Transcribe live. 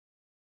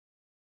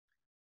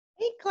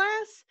Hey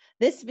class,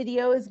 this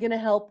video is going to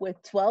help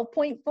with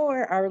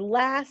 12.4, our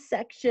last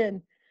section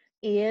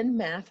in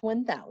Math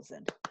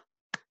 1000.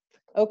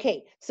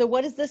 Okay, so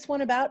what is this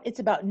one about? It's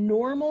about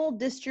normal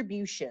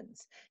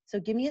distributions. So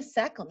give me a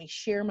sec, let me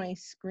share my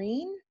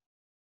screen.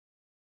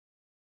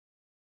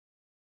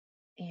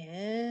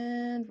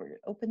 And we're going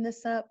to open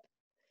this up.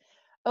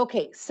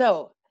 Okay,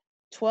 so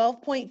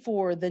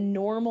 12.4, the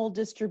normal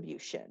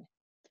distribution.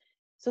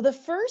 So the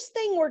first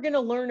thing we're going to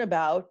learn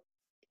about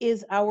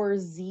is our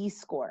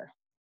z-score.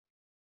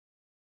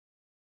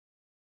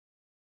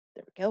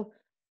 There we go.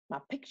 My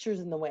picture's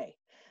in the way.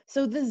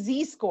 So the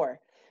z-score.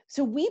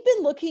 So we've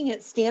been looking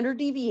at standard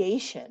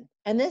deviation,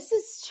 and this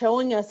is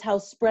showing us how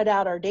spread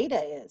out our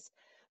data is.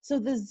 So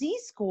the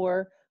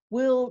z-score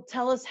will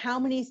tell us how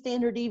many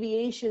standard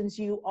deviations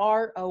you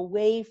are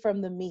away from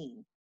the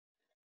mean.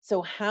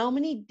 So how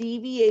many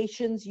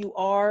deviations you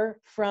are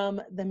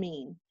from the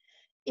mean.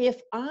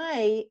 If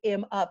I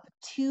am up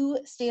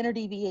 2 standard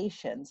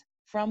deviations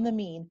from the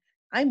mean,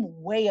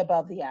 I'm way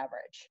above the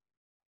average.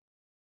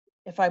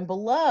 If I'm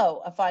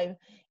below, if I'm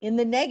in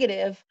the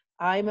negative,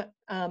 I'm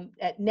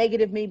at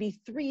negative maybe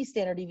 3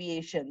 standard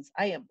deviations.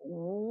 I am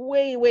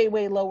way, way,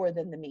 way lower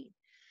than the mean.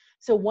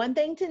 So one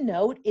thing to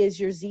note is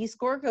your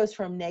z-score goes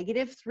from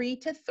 -3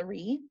 to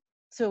 3.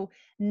 So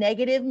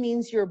negative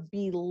means you're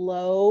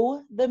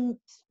below the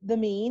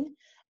mean,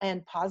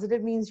 and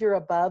positive means you're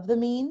above the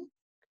mean.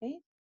 Okay.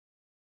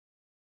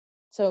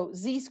 So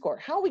z-score,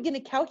 how are we going to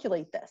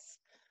calculate this?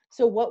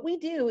 So what we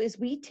do is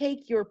we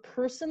take your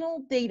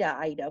personal data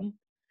item,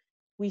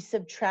 we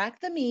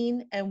subtract the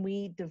mean, and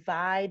we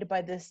divide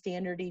by the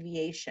standard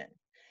deviation.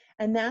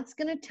 And that's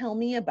going to tell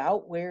me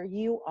about where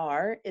you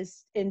are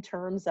is in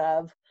terms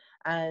of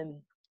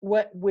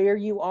where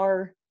you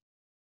are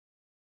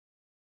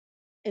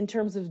in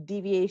terms of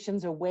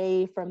deviations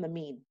away from the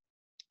mean.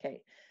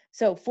 Okay,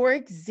 so for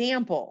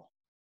example,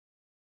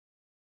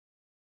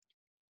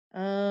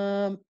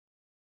 well,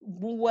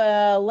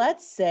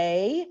 let's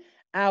say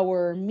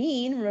our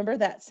mean, remember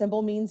that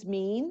symbol means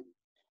mean,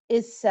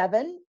 is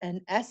 7,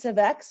 and S of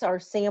X, our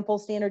sample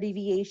standard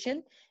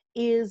deviation,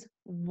 is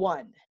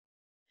 1.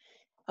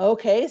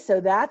 Okay,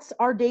 so that's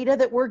our data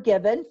that we're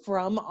given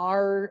from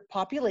our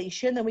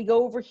population. Then we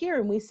go over here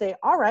and we say,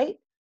 all right,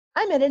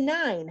 I'm at a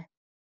 9.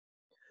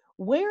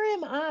 Where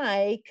am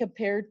I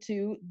compared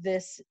to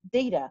this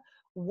data?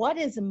 What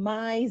is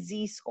my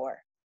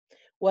z-score?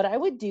 What I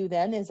would do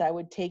then is I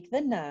would take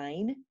the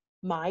 9,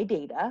 my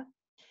data,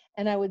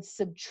 and I would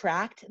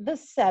subtract the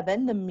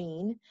 7, the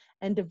mean,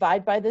 and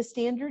divide by the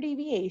standard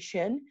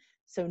deviation.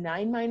 So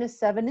 9 minus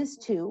 7 is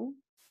 2.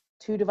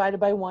 2 divided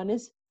by 1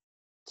 is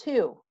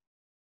 2.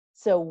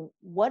 So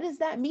what does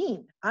that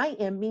mean?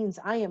 Means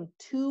I am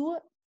 2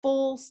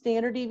 full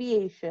standard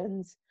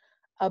deviations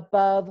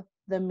above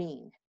the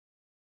mean.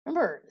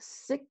 Remember,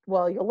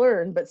 well, you'll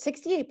learn, but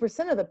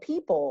 68% of the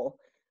people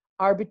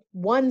are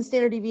 1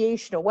 standard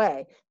deviation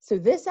away. So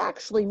this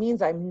actually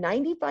means I'm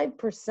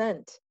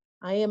 95%.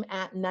 I am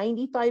at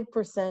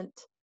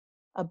 95%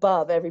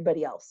 above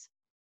everybody else.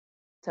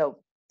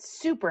 So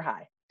super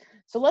high.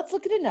 So let's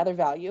look at another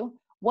value.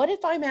 What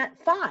if I'm at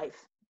 5?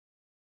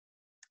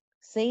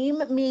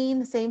 Same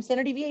mean, same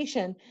standard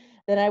deviation.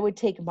 Then I would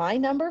take my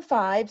number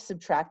 5,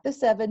 subtract the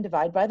 7,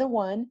 divide by the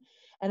 1,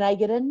 and I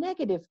get a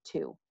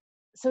 -2.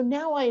 So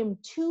now I am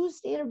 2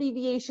 standard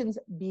deviations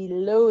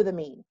below the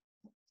mean.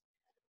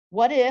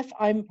 What if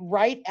I'm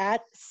right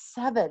at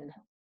 7?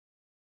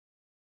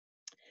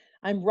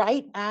 I'm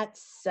right at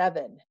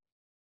 7.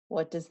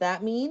 What does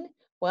that mean?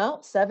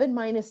 Well, 7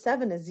 minus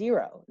 7 is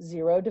 0.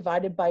 0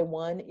 divided by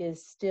 1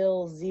 is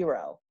still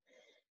 0.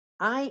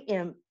 I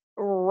am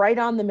right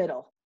on the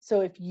middle.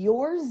 So if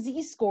your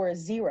z-score is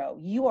 0,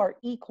 you are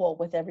equal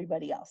with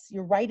everybody else.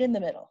 You're right in the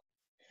middle.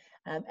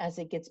 As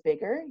it gets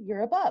bigger,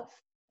 you're above.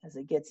 As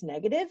it gets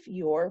negative,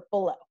 you're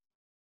below.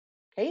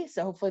 Okay,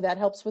 so hopefully that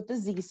helps with the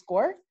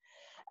z-score.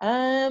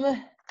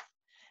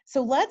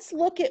 So let's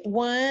look at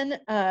one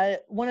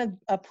of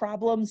a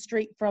problem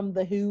straight from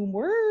the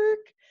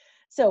homework.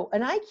 So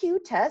an IQ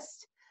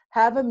test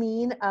have a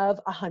mean of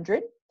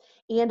 100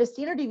 and a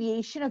standard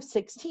deviation of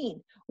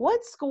 16.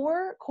 What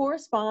score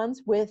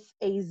corresponds with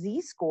a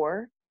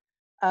z-score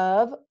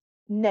of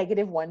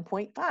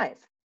 -1.5?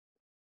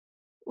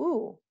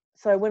 Ooh,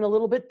 so I went a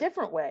little bit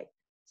different way.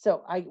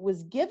 So I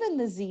was given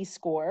the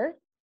z-score.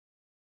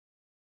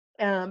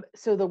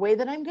 So the way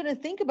that I'm going to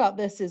think about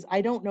this is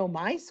I don't know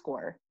my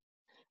score,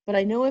 but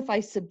I know if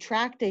I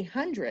subtract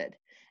 100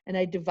 and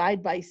I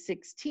divide by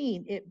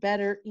 16, it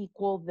better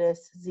equal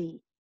this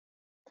z.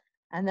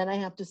 And then I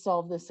have to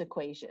solve this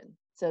equation.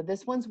 So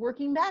this one's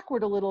working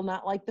backward a little,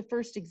 not like the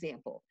first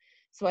example.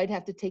 So I'd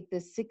have to take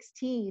this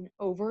 16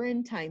 over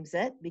and times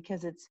it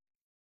because it's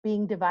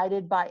being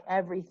divided by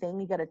everything.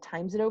 You got to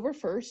times it over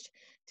first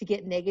to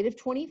get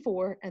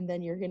 -24, and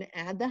then you're going to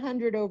add the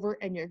 100 over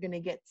and you're going to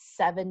get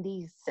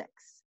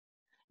 76.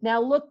 Now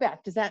look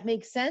back, does that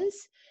make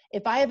sense?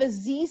 If I have a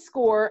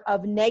z-score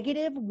of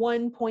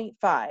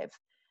 -1.5,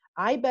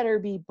 I better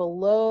be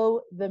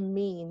below the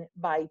mean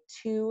by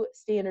 2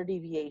 standard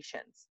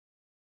deviations.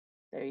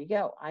 There you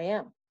go. I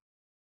am.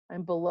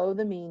 I'm below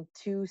the mean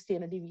 2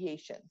 standard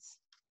deviations.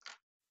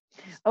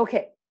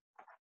 Okay.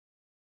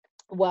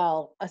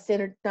 Well, a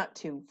standard, not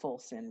 2 full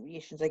standard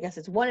deviations. I guess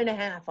it's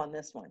 1.5 on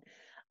this one.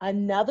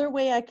 Another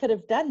way I could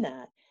have done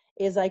that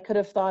is I could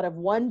have thought of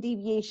 1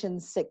 deviation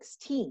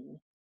 16.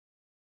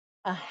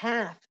 A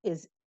half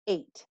is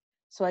 8.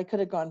 So I could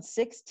have gone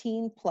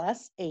 16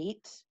 plus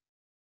 8,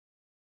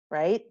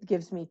 right?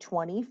 Gives me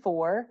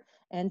 24,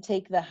 and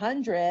take the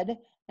 100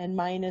 and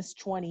minus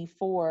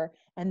 24,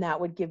 and that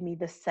would give me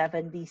the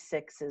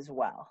 76 as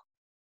well.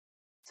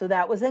 So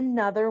that was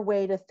another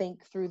way to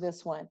think through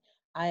this one.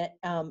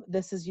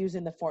 This is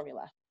using the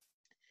formula.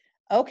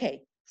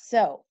 Okay,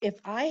 so if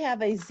I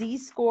have a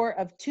z-score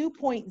of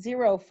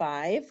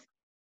 2.05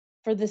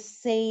 for the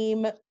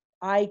same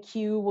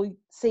IQ,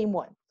 same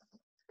one.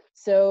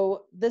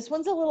 So this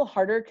one's a little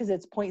harder because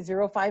it's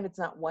 0.05, it's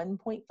not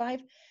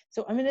 1.5.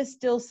 So I'm going to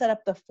still set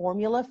up the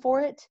formula for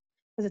it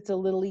because it's a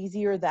little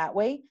easier that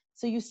way.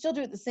 So you still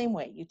do it the same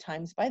way. You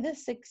times by the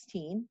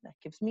 16, that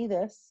gives me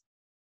this.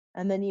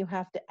 And then you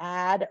have to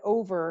add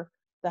over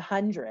the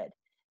 100.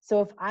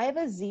 So if I have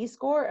a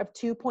z-score of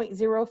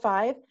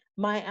 2.05,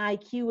 my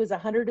IQ is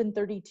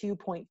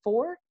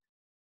 132.4.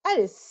 That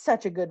is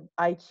such a good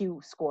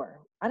IQ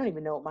score. I don't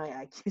even know what my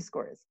IQ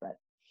score is, but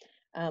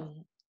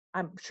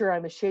I'm sure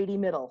I'm a shady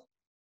middle,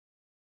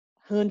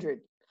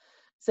 100.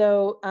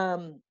 So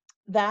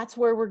that's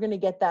where we're going to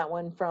get that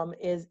one from,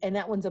 and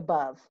that one's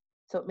above.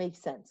 So it makes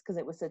sense because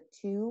it was a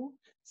 2.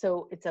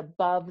 So it's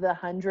above the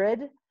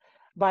 100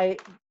 by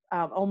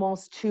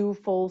almost 2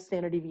 full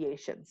standard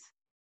deviations.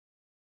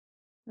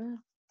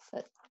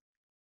 But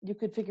you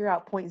could figure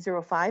out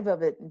 0.05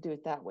 of it and do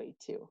it that way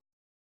too.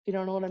 If you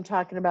don't know what I'm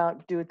talking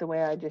about, do it the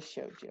way I just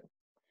showed you.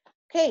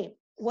 Okay,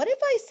 what if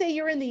I say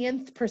you're in the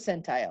nth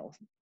percentile?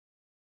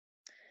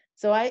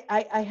 So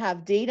I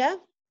have data,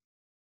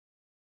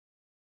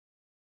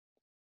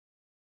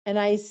 and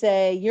I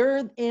say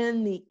you're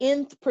in the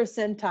nth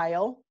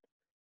percentile,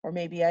 or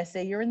maybe I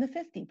say you're in the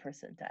 50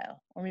 percentile,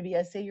 or maybe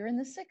I say you're in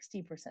the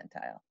 60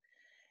 percentile.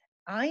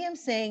 I am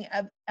saying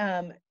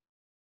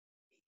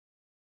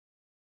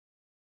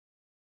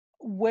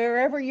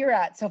wherever you're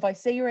at. So if I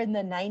say you're in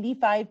the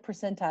 95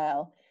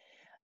 percentile,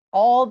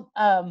 all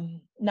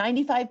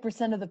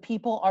 95% of the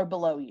people are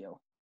below you.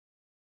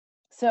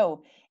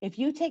 So if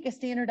you take a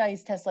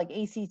standardized test like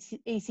ACT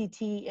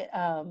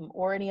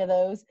or any of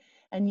those,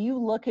 and you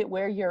look at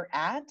where you're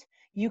at,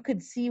 you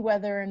could see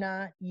whether or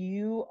not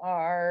you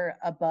are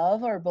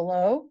above or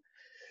below.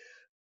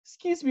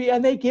 Excuse me,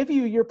 and they give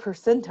you your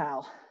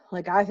percentile.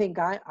 Like I think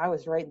I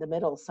was right in the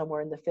middle,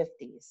 somewhere in the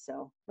 50s.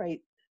 So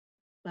right,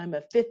 I'm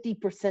a 50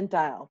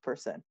 percentile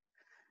person.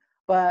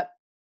 But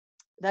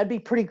that'd be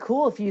pretty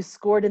cool if you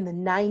scored in the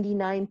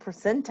 99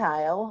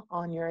 percentile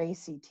on your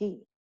ACT.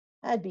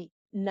 That'd be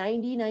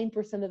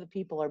 99% of the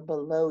people are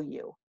below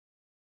you.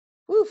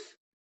 Oof.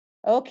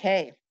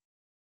 Okay.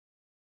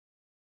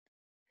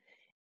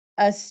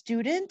 A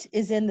student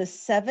is in the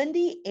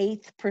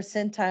 78th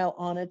percentile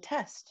on a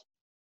test.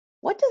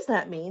 What does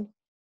that mean?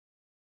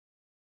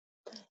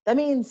 That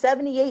means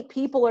 78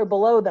 people are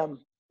below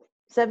them.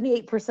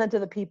 78%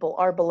 of the people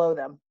are below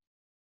them.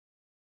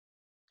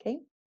 Okay.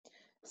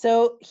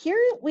 So here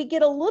we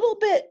get a little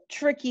bit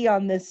tricky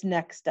on this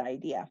next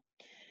idea.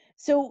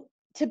 So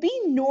to be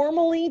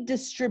normally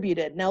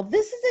distributed, now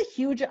this is a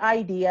huge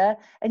idea,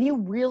 and you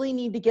really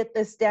need to get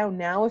this down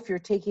now if you're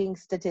taking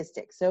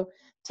statistics. So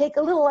take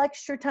a little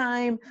extra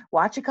time,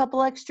 watch a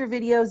couple extra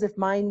videos if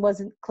mine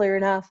wasn't clear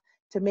enough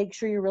to make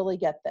sure you really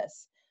get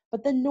this.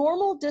 But the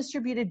normal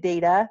distributed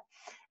data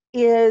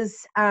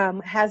has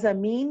a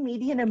mean,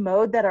 median, and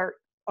mode that are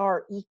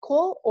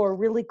equal or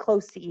really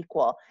close to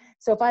equal.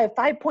 So if I have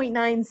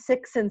 5.9,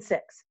 6, and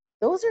 6,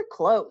 those are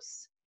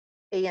close,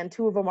 and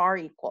 2 of them are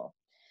equal.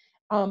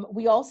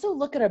 We also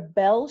look at a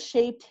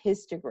bell-shaped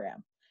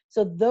histogram.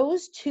 So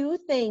those 2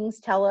 things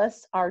tell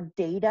us our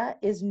data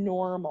is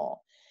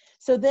normal.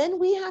 So then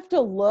we have to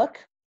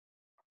look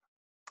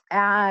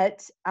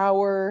at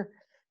our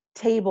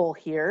table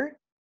here.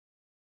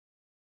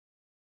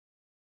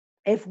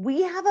 If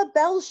we have a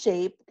bell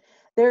shape,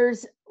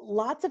 there's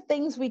lots of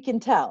things we can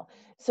tell.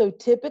 So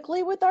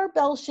typically with our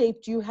bell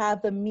shaped, you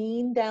have the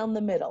mean down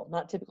the middle.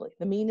 Not typically,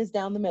 the mean is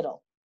down the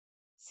middle.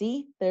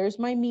 See, there's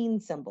my mean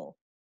symbol.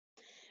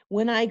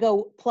 When I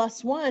go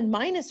 +1,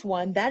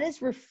 -1, that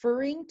is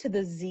referring to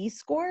the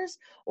z-scores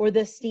or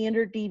the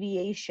standard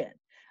deviation.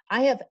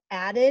 I have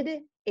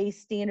added a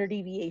standard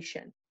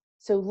deviation.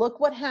 So look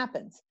what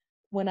happens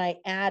when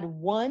I add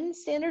 1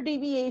 standard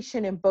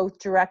deviation in both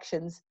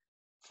directions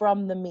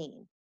from the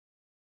mean.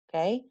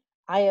 Okay,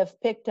 I have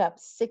picked up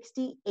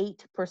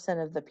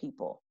 68% of the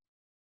people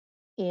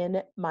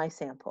in my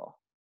sample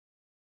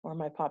or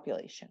my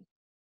population.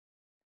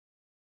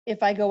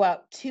 If I go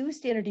out 2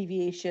 standard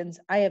deviations,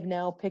 I have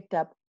now picked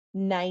up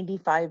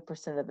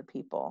 95% of the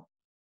people.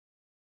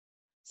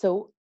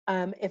 So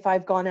if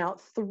I've gone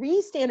out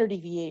 3 standard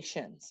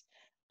deviations,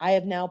 I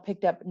have now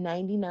picked up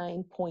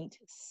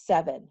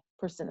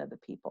 99.7% of the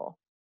people.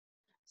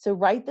 So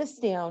write this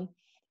down.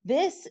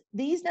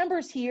 These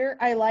numbers here,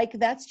 I like,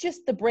 that's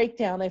just the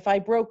breakdown. If I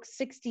broke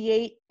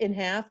 68 in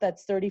half,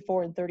 that's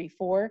 34 and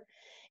 34.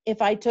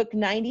 If I took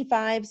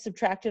 95,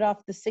 subtracted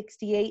off the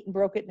 68 and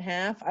broke it in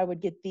half, I would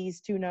get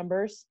these two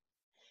numbers.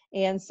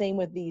 And same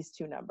with these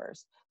two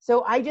numbers.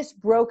 So I just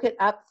broke it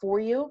up for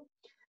you.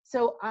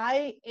 So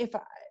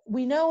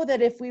we know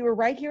that if we were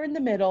right here in the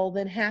middle,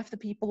 then half the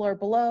people are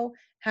below,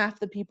 half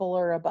the people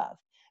are above.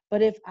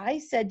 But if I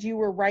said you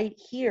were right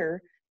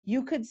here,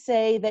 you could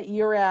say that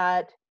you're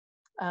at,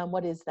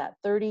 what is that,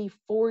 30,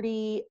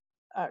 40,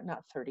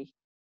 not 30.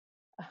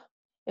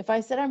 If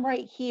I said I'm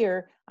right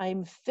here,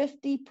 I'm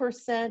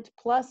 50%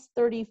 plus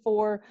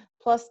 34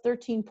 plus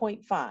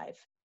 13.5,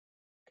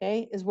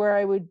 okay, is where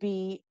I would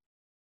be.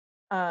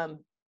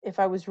 If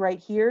I was right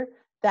here,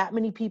 that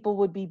many people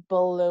would be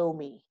below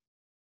me,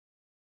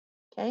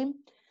 okay?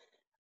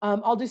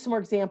 I'll do some more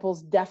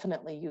examples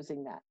definitely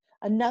using that.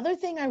 Another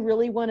thing I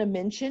really want to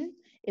mention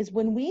is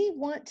when we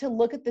want to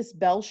look at this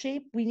bell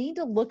shape, we need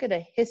to look at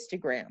a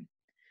histogram,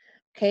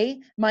 okay?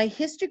 My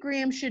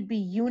histogram should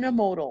be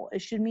unimodal.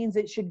 It means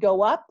it should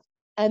go up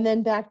and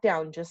then back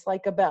down, just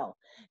like a bell.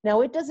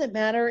 Now, it doesn't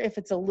matter if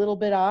it's a little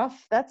bit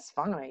off, that's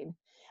fine.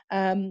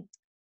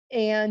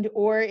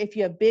 Or if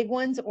you have big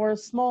ones or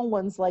small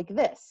ones like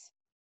this,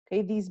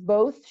 okay? These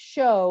both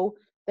show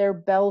they're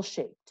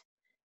bell-shaped.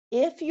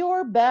 If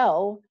your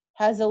bell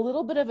has a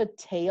little bit of a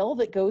tail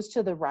that goes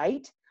to the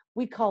right,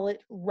 we call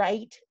it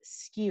right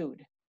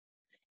skewed.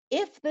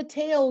 If the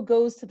tail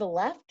goes to the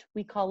left,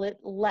 we call it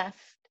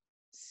left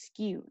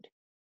skewed.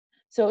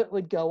 So it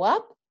would go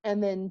up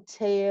and then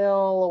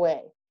tail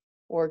away,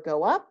 or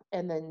go up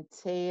and then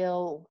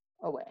tail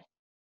away,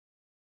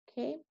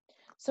 okay?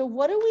 So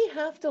what do we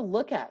have to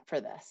look at for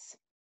this?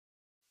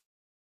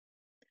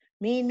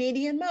 Mean,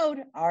 median,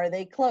 mode, are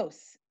they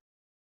close?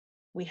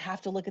 We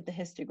have to look at the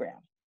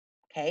histogram,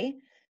 okay?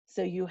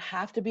 So you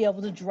have to be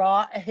able to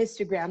draw a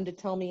histogram to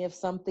tell me if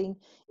something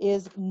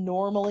is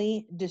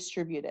normally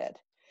distributed.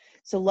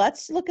 So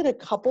let's look at a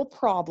couple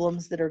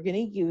problems that are going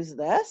to use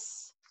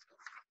this.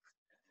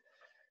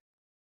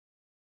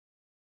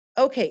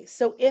 Okay,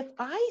 so if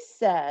I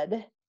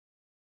said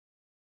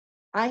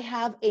I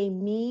have a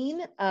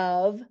mean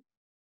of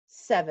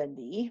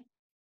 70,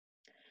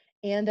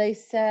 and I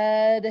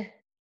said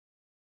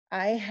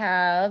I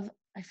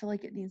feel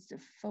like it needs to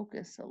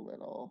focus a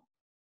little.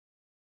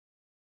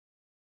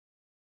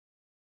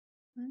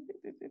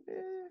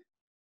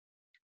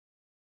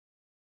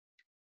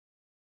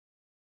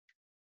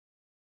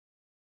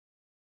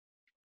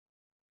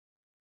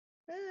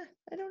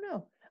 I don't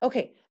know.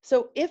 Okay,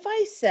 so if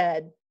I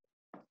said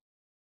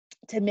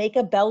to make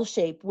a bell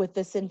shape with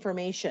this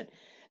information,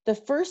 the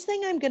first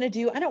thing I'm going to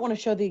do, I don't want to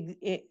show the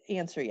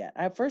answer yet.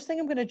 First thing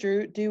I'm going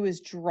to do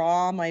is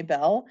draw my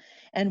bell.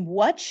 And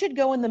what should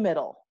go in the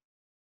middle?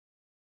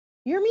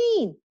 Your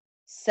mean,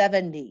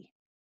 70,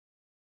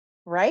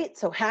 right?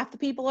 So half the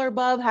people are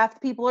above, half the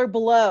people are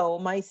below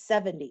my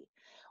 70.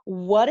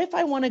 What if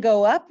I want to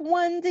go up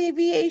one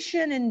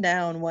deviation and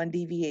down one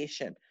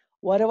deviation?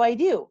 What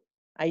do?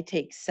 I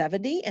take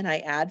 70 and I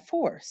add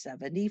 4,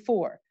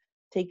 74.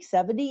 Take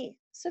 70,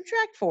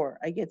 subtract 4,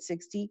 I get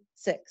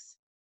 66.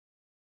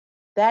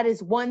 That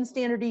is one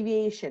standard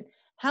deviation.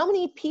 How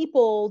many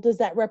people does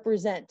that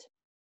represent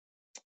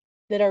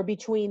that are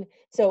between?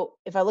 So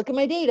if I look at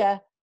my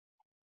data,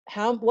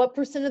 what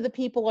percent of the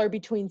people are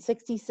between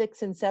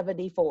 66 and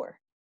 74?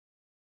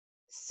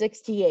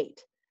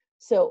 68.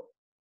 So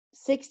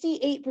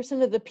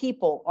 68% of the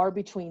people are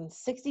between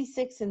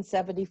 66 and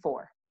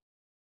 74.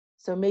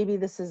 So maybe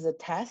this is a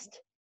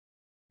test,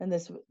 and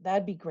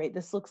that'd be great.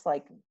 This looks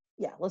like,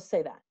 yeah, let's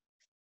say that.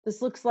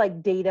 This looks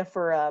like data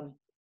for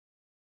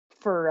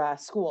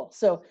school.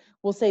 So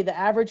we'll say the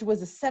average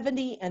was a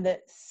 70 and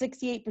that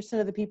 68%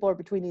 of the people are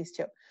between these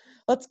two.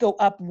 Let's go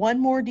up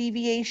one more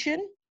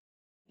deviation.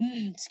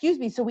 Excuse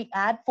me. So we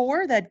add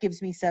 4, that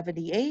gives me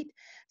 78.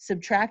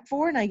 Subtract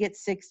 4 and I get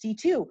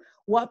 62.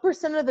 What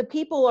percent of the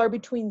people are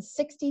between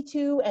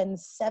 62 and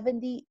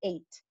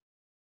 78?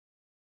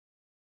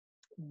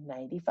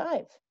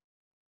 95.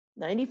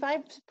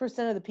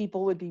 95% of the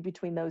people would be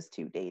between those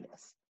two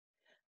datas.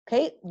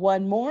 Okay,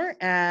 one more,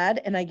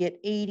 add, and I get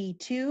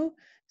 82.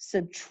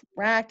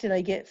 Subtract, and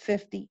I get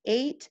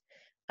 58.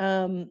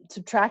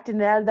 Subtract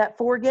and add that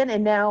 4 again,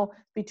 and now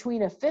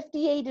between a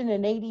 58 and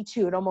an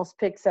 82, it almost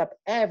picks up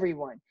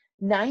everyone.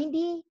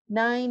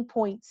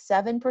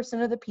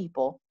 99.7% of the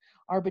people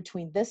are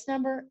between this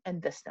number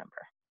and this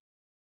number.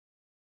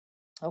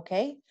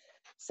 Okay,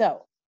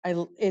 so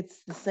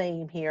it's the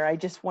same here. I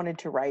just wanted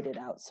to write it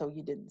out so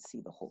you didn't see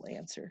the whole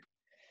answer.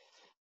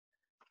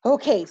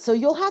 Okay, so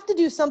you'll have to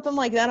do something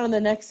like that on the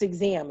next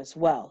exam as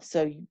well.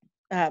 So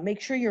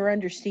make sure you're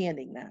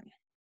understanding that.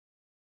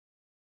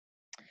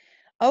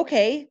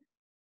 Okay,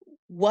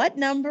 what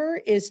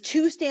number is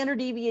 2 standard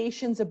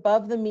deviations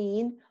above the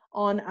mean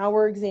on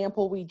our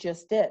example we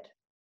just did?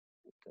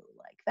 Go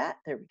like that.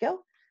 There we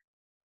go.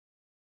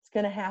 It's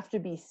going to have to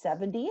be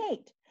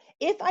 78.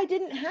 If I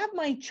didn't have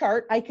my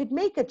chart, I could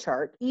make a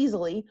chart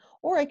easily,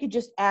 or I could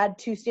just add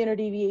 2 standard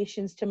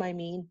deviations to my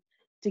mean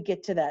to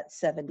get to that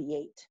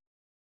 78.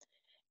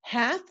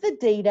 Half the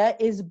data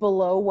is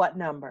below what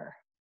number?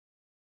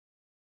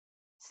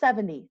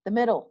 70, the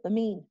middle, the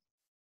mean.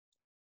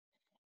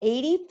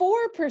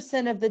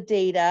 84% of the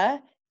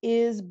data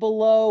is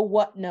below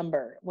what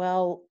number?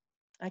 Well,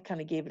 I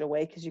kind of gave it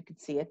away because you could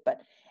see it,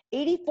 but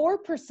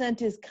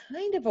 84% is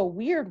kind of a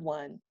weird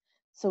one.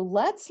 So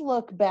let's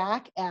look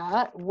back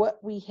at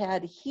what we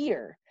had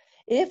here.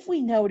 If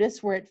we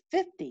notice we're at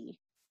 50,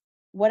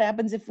 what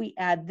happens if we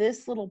add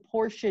this little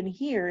portion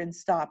here and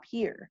stop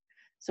here?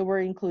 So we're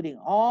including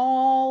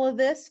all of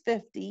this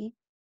 50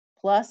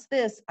 plus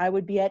this, I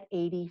would be at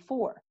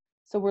 84.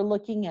 So we're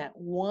looking at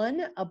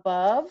one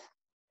above.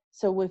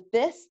 So with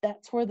this,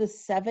 that's where the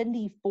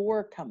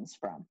 74 comes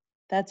from.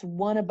 That's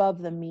one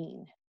above the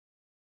mean.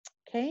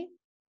 Okay.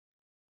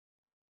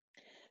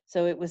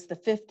 So it was the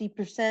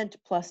 50%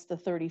 plus the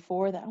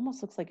 34. That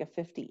almost looks like a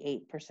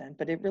 58%,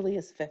 but it really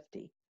is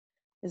 50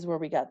 is where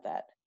we got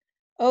that.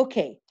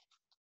 Okay.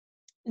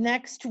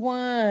 Next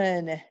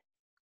one.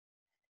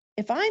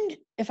 If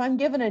I'm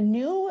given a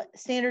new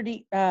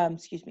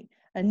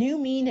a new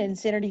mean and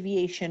standard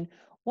deviation,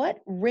 what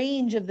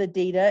range of the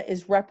data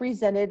is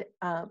represents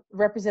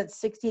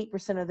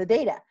 68% of the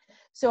data?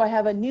 So I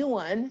have a new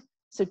one.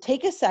 So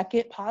take a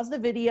second, pause the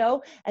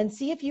video, and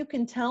see if you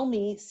can tell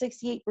me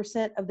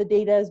 68% of the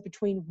data is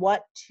between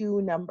what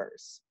two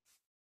numbers?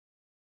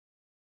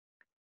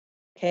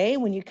 Okay,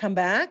 when you come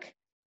back,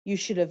 you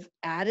should have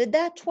added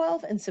that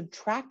 12 and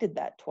subtracted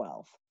that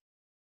 12.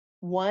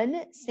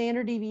 One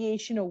standard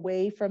deviation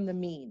away from the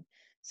mean.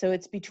 So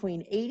it's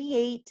between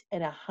 88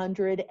 and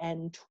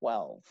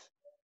 112.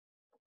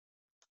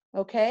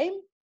 Okay?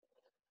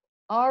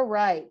 All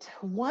right.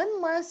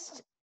 One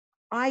last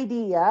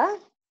idea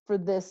for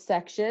this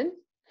section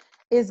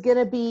is going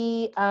to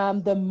be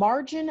the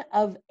margin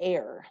of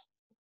error.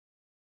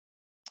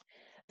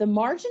 The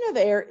margin of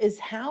error is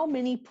how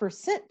many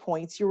percent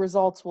points your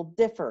results will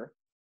differ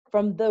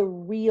from the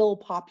real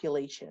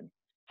population.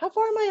 How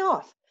far am I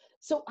off?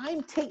 So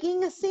I'm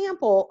taking a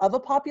sample of a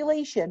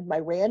population, my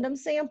random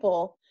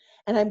sample,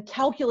 and I'm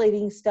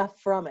calculating stuff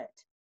from it.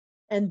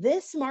 And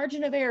this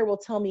margin of error will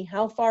tell me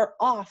how far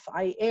off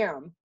I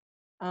am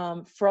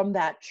from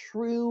that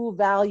true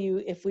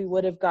value if we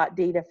would have got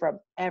data from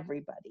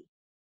everybody.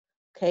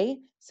 Okay,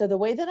 so the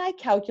way that I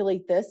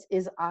calculate this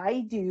is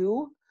I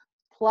do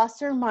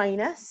plus or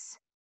minus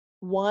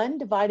 1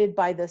 divided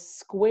by the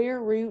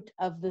square root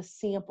of the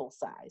sample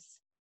size.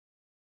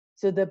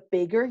 So the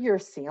bigger your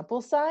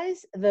sample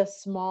size, the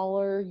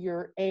smaller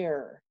your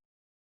error.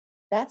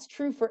 That's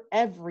true for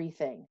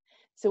everything.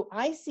 So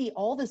I see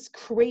all this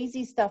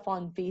crazy stuff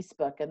on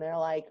Facebook and they're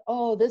like,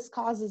 oh, this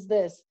causes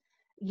this.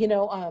 You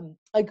know,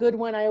 a good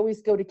one, I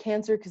always go to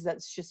cancer because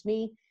that's just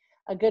me.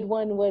 A good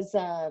one was,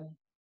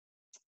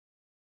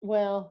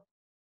 well,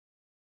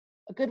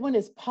 a good one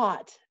is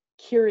pot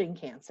curing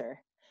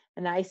cancer.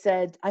 And I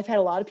said, I've had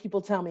a lot of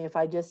people tell me if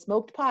I just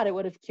smoked pot, it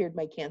would have cured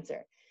my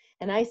cancer.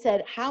 And I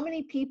said, how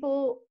many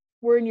people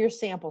were in your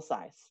sample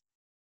size?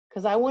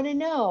 Because I want to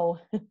know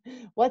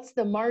what's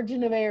the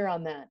margin of error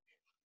on that.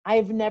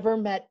 I've never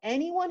met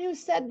anyone who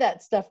said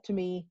that stuff to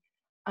me.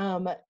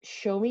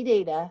 Show me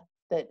data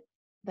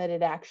that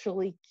it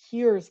actually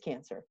cures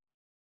cancer.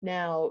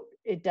 Now,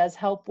 it does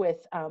help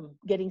with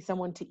getting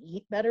someone to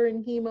eat better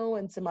in chemo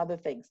and some other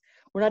things.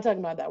 We're not talking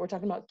about that. We're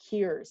talking about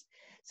cures.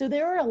 So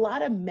there are a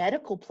lot of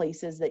medical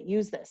places that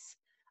use this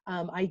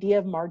idea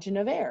of margin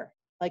of error.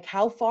 Like,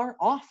 how far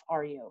off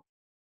are you?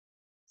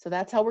 So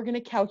that's how we're going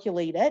to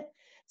calculate it.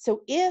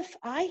 So if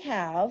I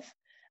have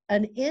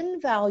an N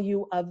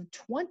value of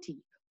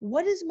 20,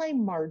 what is my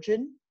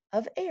margin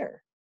of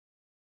error?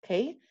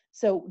 Okay,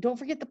 so don't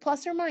forget the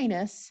plus or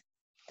minus.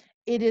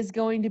 It is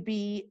going to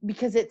be,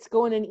 because it's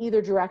going in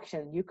either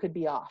direction, you could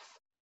be off.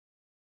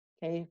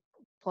 Okay,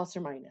 plus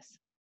or minus.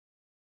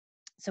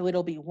 So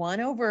it'll be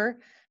 1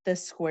 over the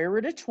square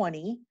root of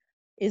 20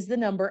 is the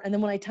number. And then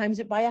when I times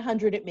it by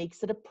 100, it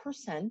makes it a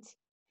percent.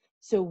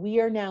 So we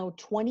are now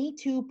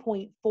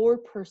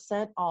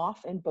 22.4%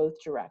 off in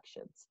both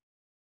directions.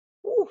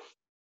 Oof,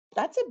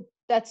 that's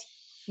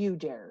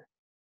huge error.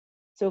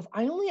 So if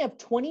I only have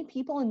 20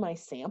 people in my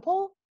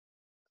sample,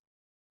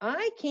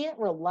 I can't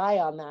rely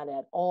on that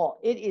at all.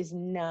 It is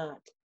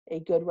not a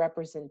good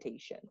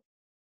representation.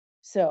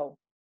 So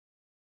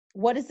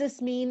what does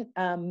this mean?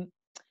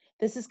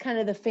 This is kind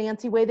of the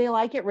fancy way they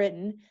like it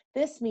written.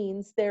 This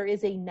means there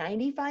is a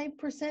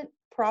 95%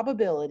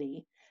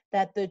 probability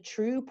that the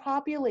true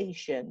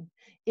population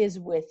is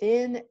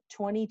within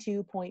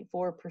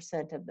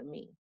 22.4% of the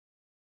mean.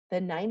 The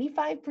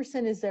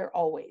 95% is there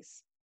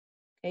always.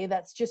 Okay,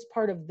 that's just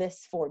part of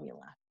this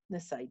formula,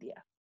 this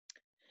idea.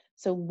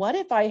 So what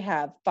if I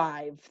have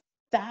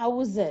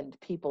 5,000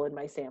 people in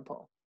my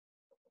sample?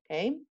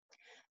 Okay,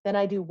 then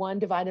I do 1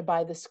 divided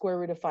by the square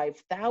root of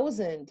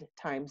 5,000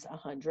 times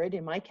 100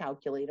 in my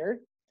calculator,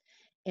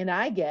 and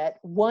I get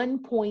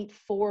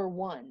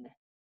 1.41.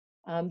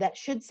 That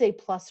should say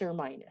plus or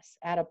minus.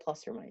 Add a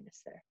plus or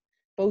minus there,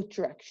 both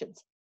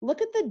directions.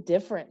 Look at the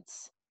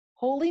difference.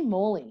 Holy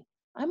moly.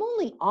 I'm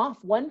only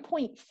off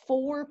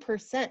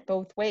 1.4%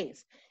 both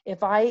ways.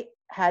 If I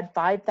had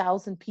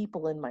 5,000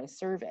 people in my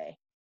survey,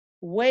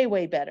 way,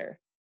 way better.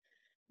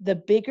 The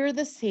bigger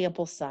the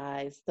sample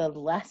size, the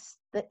less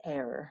the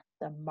error,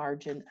 the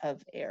margin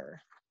of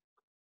error.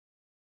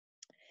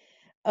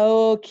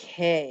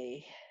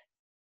 Okay.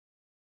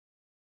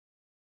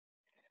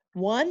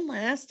 One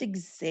last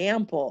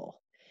example.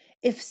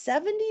 If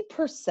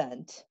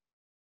 70%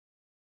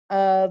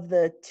 of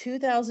the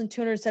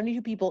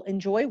 2,272 people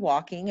enjoy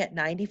walking at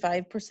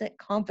 95%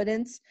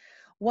 confidence,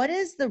 what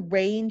is the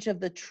range of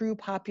the true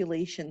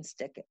population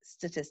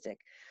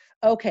statistic?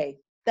 Okay,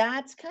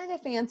 that's kind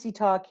of fancy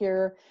talk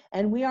here,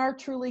 and we are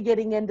truly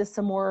getting into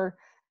some more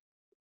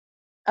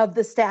of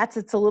the stats.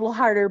 It's a little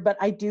harder, but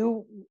I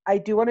do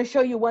want to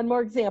show you one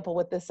more example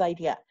with this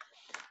idea.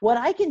 What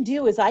I can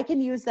do is I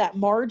can use that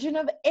margin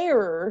of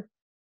error,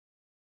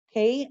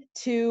 okay,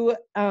 to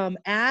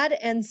add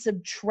and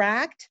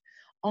subtract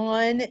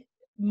on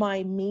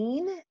my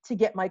mean to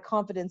get my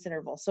confidence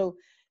interval. So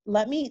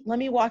let me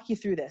walk you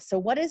through this. So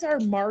what is our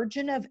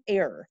margin of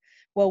error?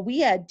 Well, we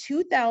had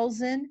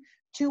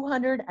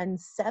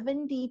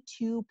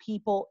 2,272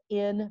 people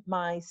in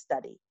my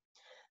study.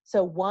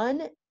 So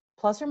 1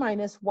 plus or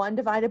minus 1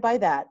 divided by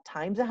that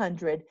times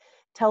 100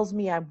 tells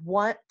me I'm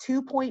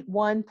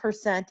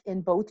 2.1%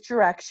 in both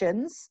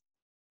directions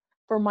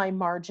for my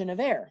margin of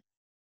error.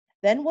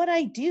 Then what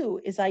I do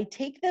is I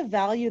take the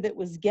value that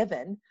was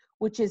given,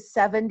 which is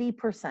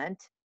 70%.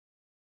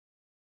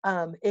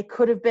 It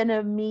could have been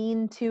a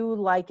mean too,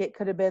 like it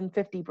could have been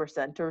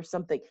 50% or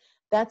something.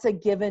 That's a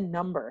given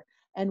number.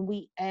 And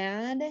we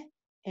add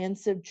and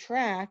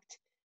subtract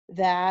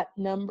that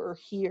number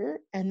here,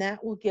 and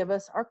that will give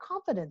us our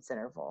confidence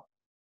interval.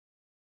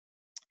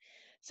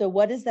 So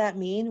what does that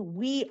mean?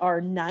 We are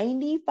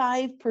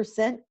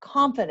 95%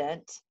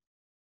 confident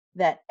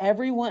that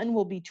everyone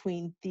will be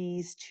between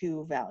these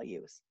two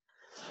values.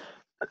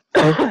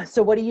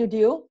 So what do?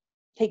 You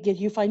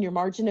find your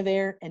margin of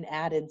error and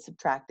add and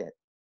subtract it.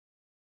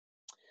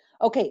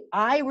 Okay,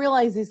 I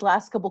realize these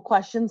last couple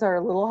questions are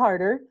a little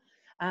harder.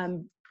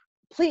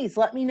 Please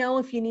let me know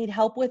if you need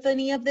help with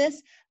any of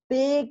this.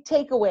 Big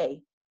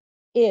takeaway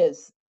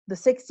is the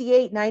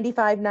 68,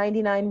 95,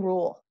 99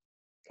 rule,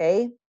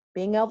 okay?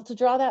 Being able to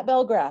draw that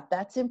bell graph,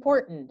 that's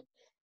important.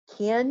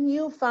 Can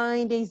you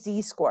find a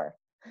z-score?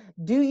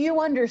 Do you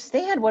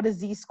understand what a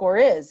z-score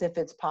is? If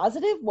it's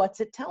positive,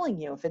 what's it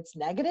telling you? If it's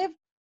negative,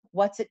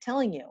 what's it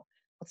telling you?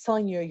 It's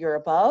telling you you're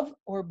above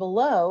or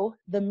below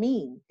the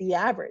mean, the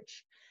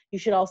average. You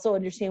should also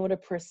understand what a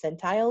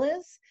percentile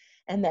is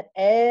and that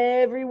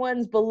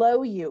everyone's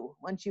below you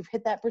once you've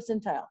hit that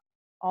percentile.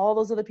 All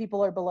those other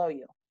people are below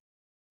you.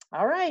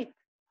 All right.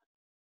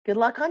 Good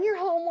luck on your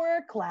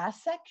homework,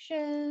 class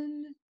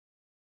section.